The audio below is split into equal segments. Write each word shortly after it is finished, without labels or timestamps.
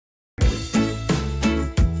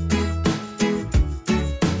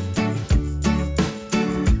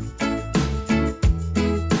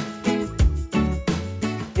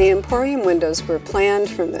The Emporium windows were planned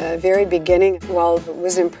from the very beginning. Walt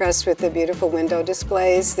was impressed with the beautiful window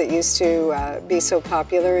displays that used to be so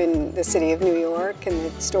popular in the city of New York and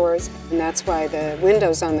the stores. And that's why the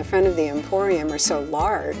windows on the front of the Emporium are so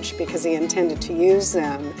large, because he intended to use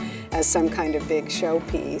them as some kind of big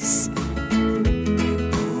showpiece.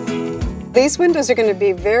 These windows are going to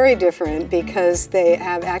be very different because they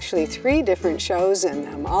have actually 3 different shows in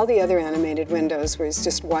them. All the other animated windows was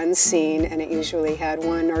just one scene, and it usually had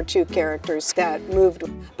 1 or 2 characters that moved.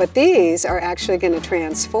 But these are actually going to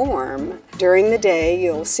transform. During the day,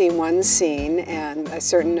 you'll see one scene and a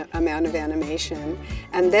certain amount of animation,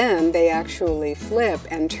 and then they actually flip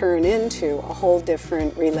and turn into a whole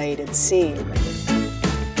different related scene.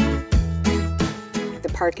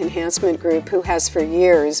 Park Enhancement Group, who has for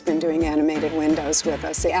years been doing animated windows with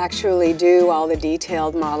us. They actually do all the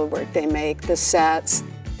detailed model work. They make the sets,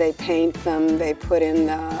 they paint them, they put in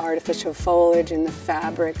the artificial foliage and the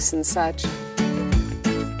fabrics and such.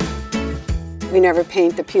 We never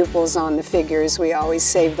paint the pupils on the figures. We always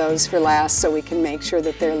save those for last so we can make sure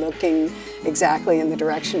that they're looking exactly in the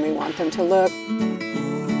direction we want them to look.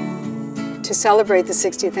 To celebrate the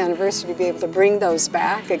 60th anniversary, to be able to bring those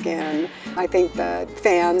back again, I think the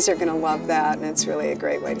fans are going to love that, and it's really a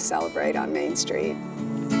great way to celebrate on Main Street.